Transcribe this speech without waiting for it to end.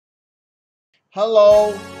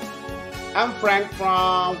Hello, I'm Frank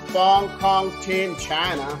from Hong Kong,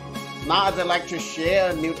 China. Now I'd like to share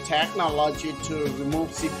a new technology to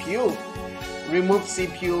remove CPU. Remove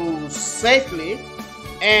CPU safely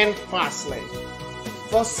and fastly.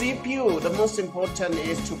 For CPU, the most important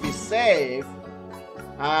is to be safe.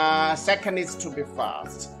 Second is to be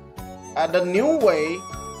fast. The new way,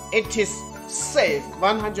 it is safe,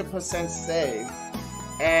 100% safe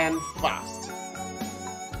and fast.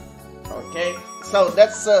 Okay, so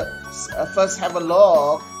let's first have a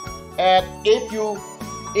look at if you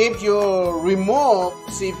remove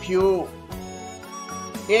CPU.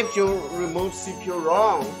 If you remove CPU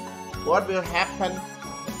wrong, what will happen?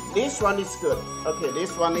 This one is good. Okay,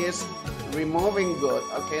 this one is removing good.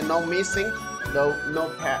 Okay, no missing, no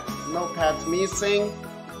pads missing.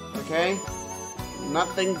 Okay,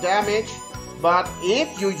 nothing damaged. But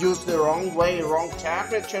if you use the wrong way, wrong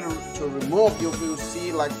temperature to remove, you will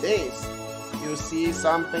see like this. You see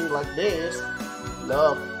something like this.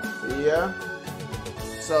 Look here.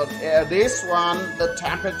 So this one, the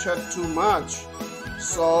temperature too much,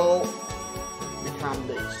 so become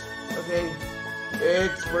this. Okay,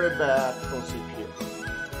 it's very bad for CPU.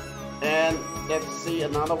 And let's see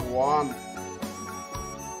another one.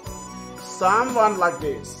 Someone like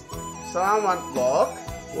this. Someone look.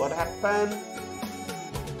 What happened?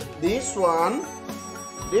 This one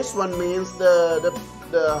means the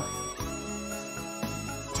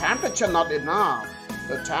temperature not enough.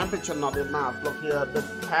 The temperature not enough. Look here, the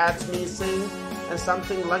pads missing and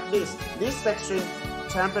something like this. This section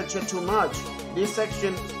temperature too much. This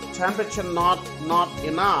section temperature not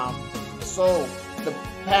enough. So the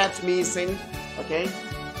pads missing. Okay.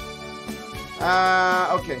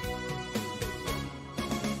 Okay.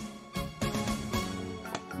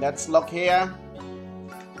 Let's look here.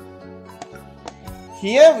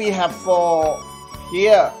 Here we have four.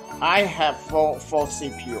 Here I have four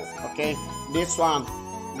CPU. Okay, this one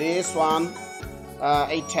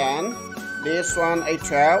A10, this one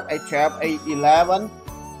A12, A11.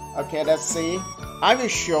 Okay, let's see. I will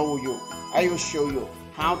show you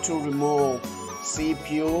how to remove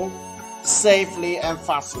CPU safely and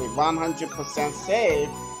fastly, 100% safe.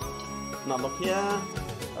 Now look here.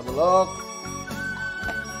 Have a look.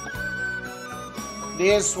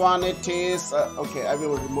 This one it is okay, I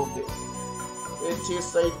will remove this. It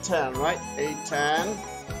is A10, right? A10,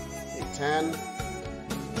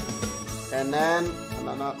 and then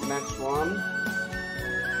another next one,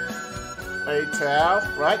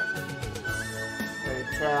 A12, right?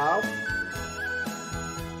 A12,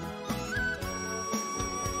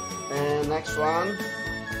 and next one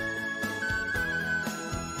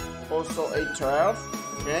also A12,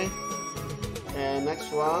 okay, and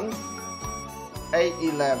next one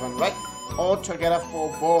A11, right? All together 4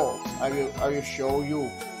 balls. I will show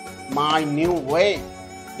you my new way.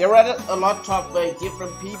 There are a lot of way,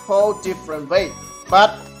 different people, different way.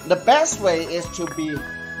 But the best way is to be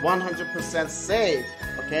 100% safe.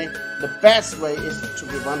 Okay, the best way is to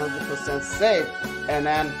be 100% safe and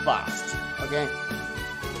then fast. Okay.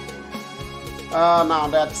 Now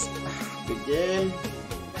let's begin.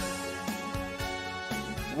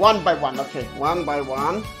 One by one. Okay, one by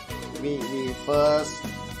one. We first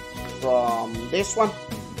from this one.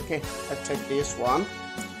 Okay, I take this one.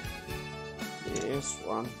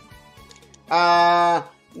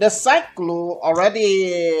 The side glue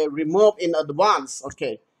already removed in advance.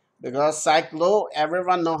 Okay, because side glue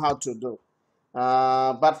everyone know how to do.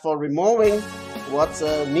 But for removing, what's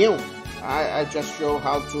new? I just show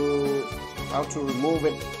how to remove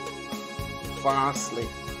it fastly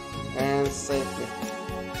and safely.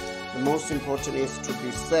 The most important is to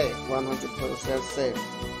be safe, 100% safe.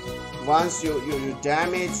 Once you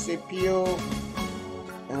damage CPU,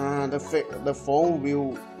 the phone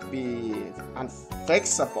will be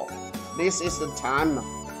unfixable. This is the timer.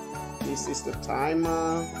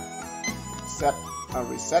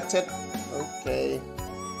 Reset it. Okay.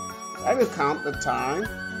 I will count the time.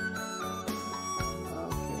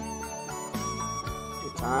 Okay.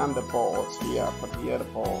 The time, the balls here. Put here the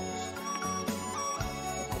balls.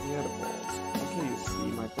 Here the balls. Okay, you see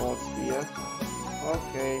my balls here.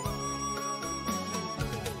 Okay.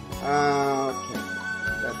 Okay.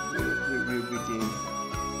 That we will begin.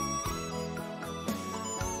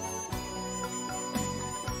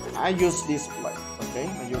 I use this plate. Okay,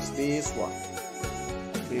 I use this one.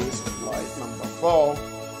 This plate number 4.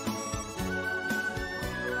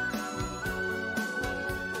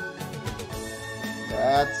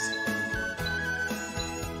 That's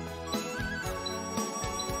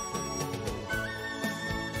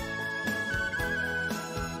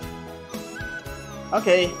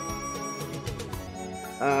okay.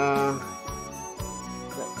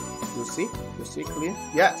 see clear?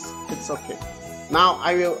 Yes, it's okay. Now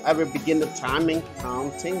I will begin the timing,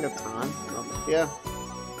 counting the time over here.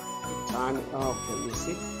 The time. Okay, you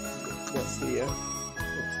see, that's here.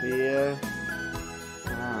 It's here.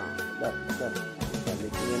 Let me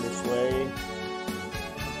begin this way.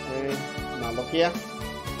 Okay. Now look here.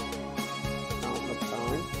 Count the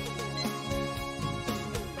time.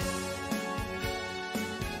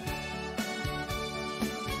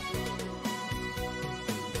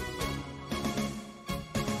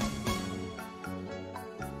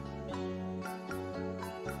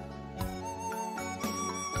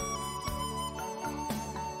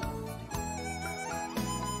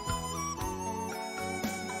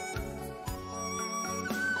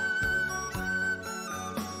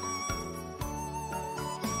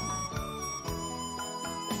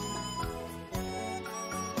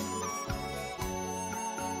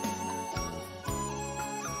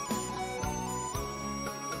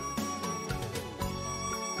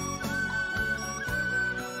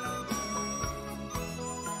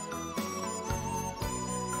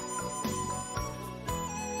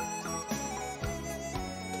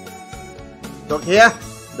 Look here,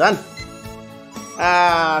 done.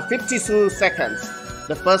 52 seconds.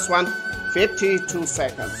 The first one, 52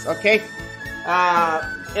 seconds. Okay.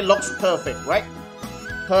 It looks perfect, right?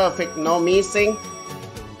 Perfect, no missing,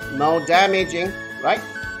 no damaging, right?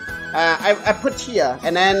 I put here,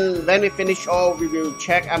 and then when we finish all, we will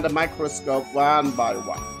check under microscope one by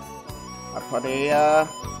one. I put here.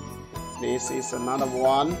 This is another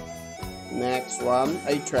one. Next one,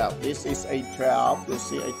 A12. This is A12. You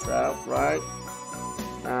see A12, right?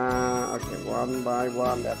 Okay, one by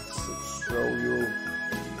one. Let's show you.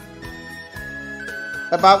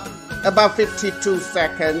 About 52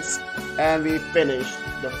 seconds, and we finished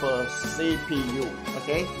the first CPU.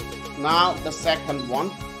 Okay. Now the second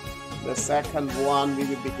one. The second one we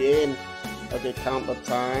will begin. Okay, count the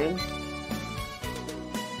time.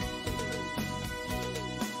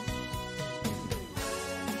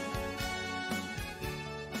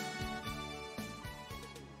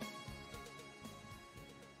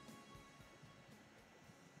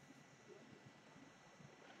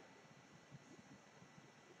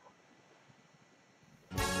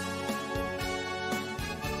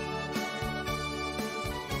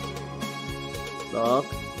 Look.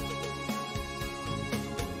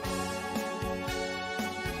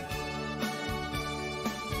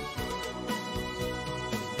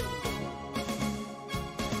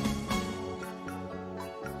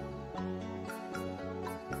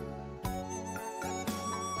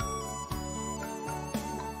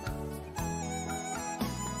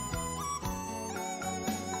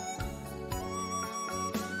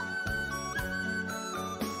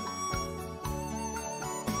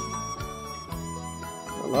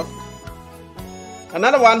 Look.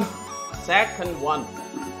 Another one. Second one.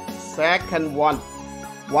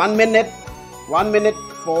 1 minute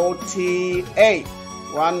 48.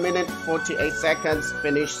 1 minute 48 seconds.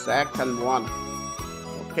 Finish second one.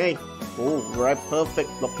 Okay. Oh, very perfect.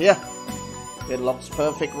 Look here. It looks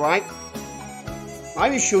perfect, right? I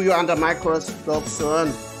will show you under microscope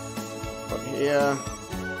soon. Put here.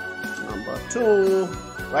 Number 2.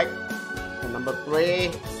 Right. And number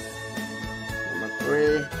 3.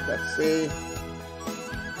 Let's see.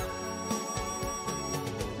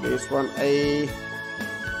 This one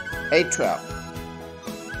A12.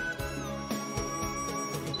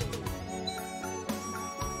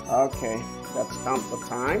 Okay, let's count the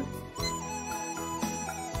time.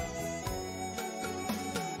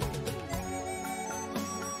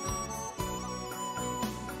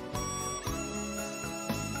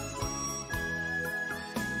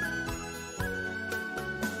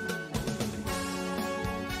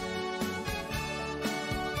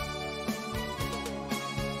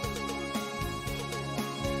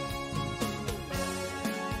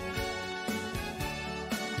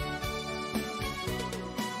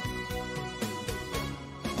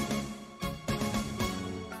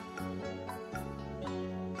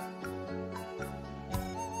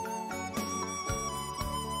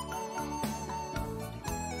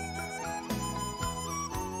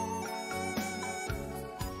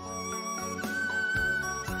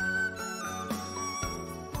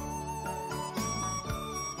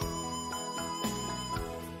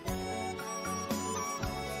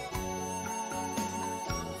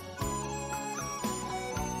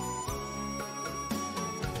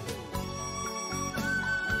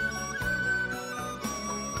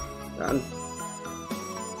 Done.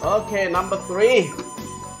 Okay, number 3.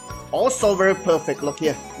 Also very perfect. Look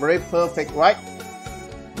here. Very perfect, right?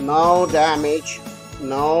 No damage.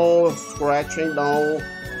 No scratching. No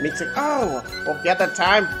mixing. Oh, forget the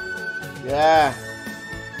time. Yeah,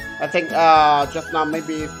 I think just now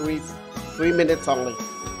maybe three minutes only.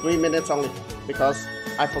 3 minutes only because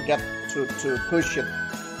I forget to push it.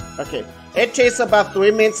 Okay, it takes about 3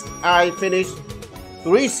 minutes. I finished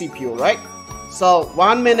 3 CPU, right? So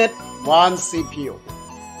 1 minute, 1 CPU.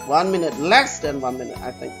 1 minute, less than 1 minute,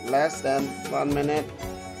 I think. Less than 1 minute.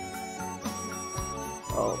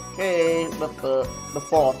 Okay, the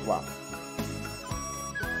fourth one.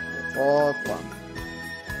 The fourth one.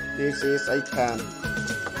 This is a 10.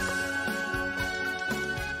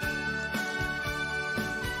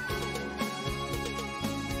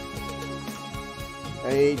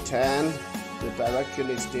 A10. The direction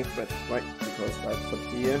is different, right? Because I put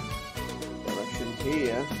here, direction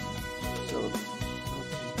here. So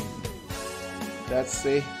let's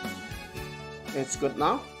see. It's good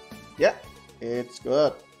now? Yeah, it's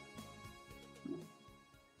good.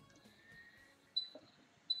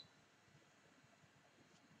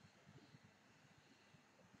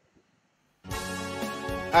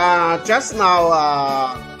 Just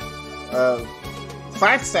now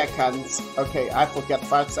 5 seconds. Okay, I forget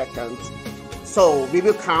 5 seconds. So we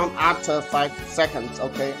will count after 5 seconds.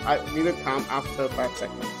 Okay, we will count after 5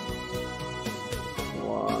 seconds.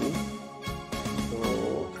 1,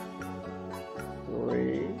 2,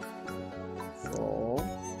 3, 4,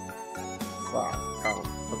 5. Count.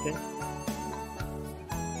 Okay.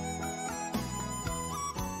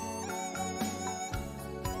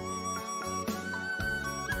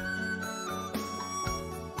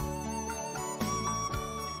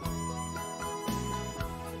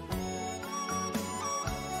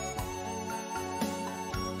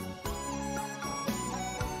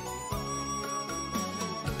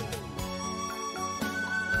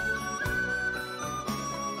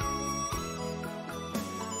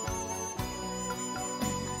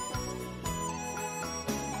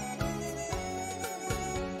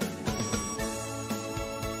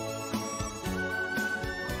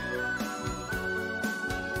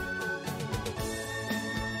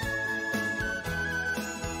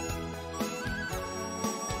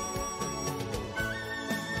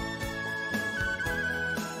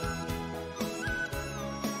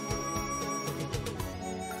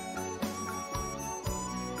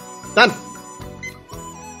 Done.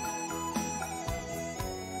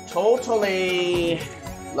 Totally,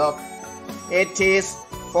 look, it is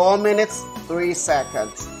 4 minutes 3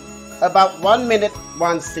 seconds. About 1 minute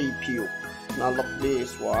 1 CPU. Now look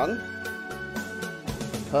this one.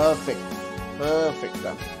 Perfect, perfect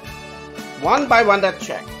done. One by one that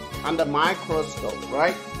check under microscope,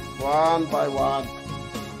 right? One by one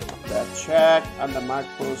that check under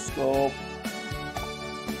microscope.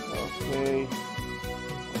 Okay.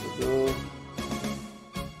 Do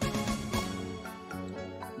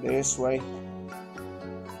this way,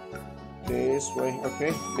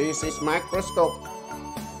 okay. This is microscope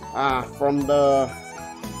from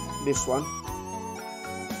this one.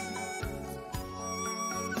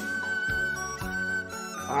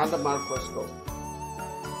 And the microscope.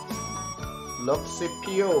 Look,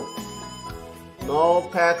 CPU, no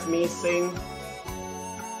pads missing,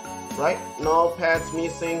 right? No pads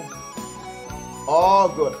missing, all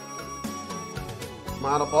good.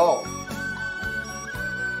 Motherboard.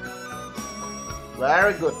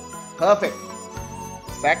 Very good. Perfect.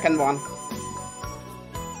 Second one.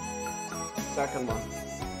 Second one.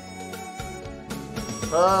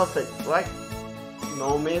 Perfect, right?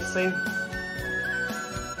 No missing.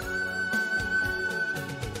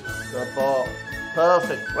 The ball.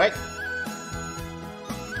 Perfect, right?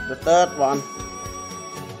 The third one.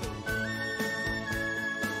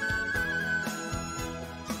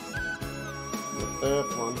 Third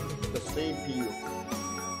one, the CPU.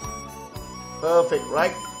 Perfect,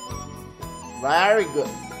 right? Very good.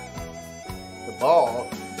 The ball.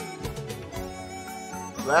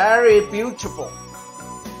 Very beautiful.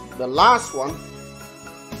 The last one.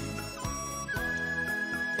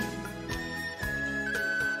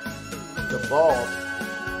 The ball.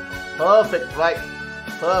 Perfect, right?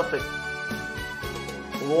 Perfect.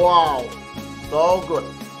 Wow. So good.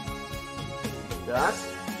 Yes.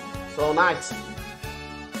 So nice.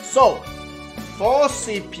 So, 4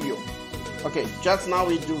 CPU. Okay, just now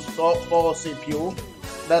we do 4 CPU.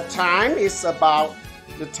 The time is about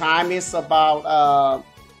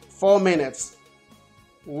 4 minutes.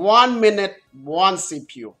 1 minute, 1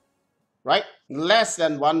 CPU, right? Less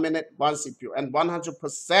than 1 minute, 1 CPU, and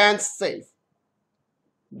 100% safe.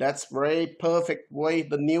 That's very perfect way,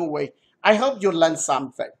 the new way. I hope you learned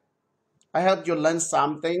something. I hope you learned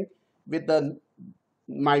something with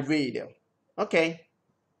my video. Okay.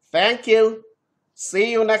 Thank you.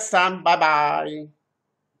 See you next time. Bye-bye.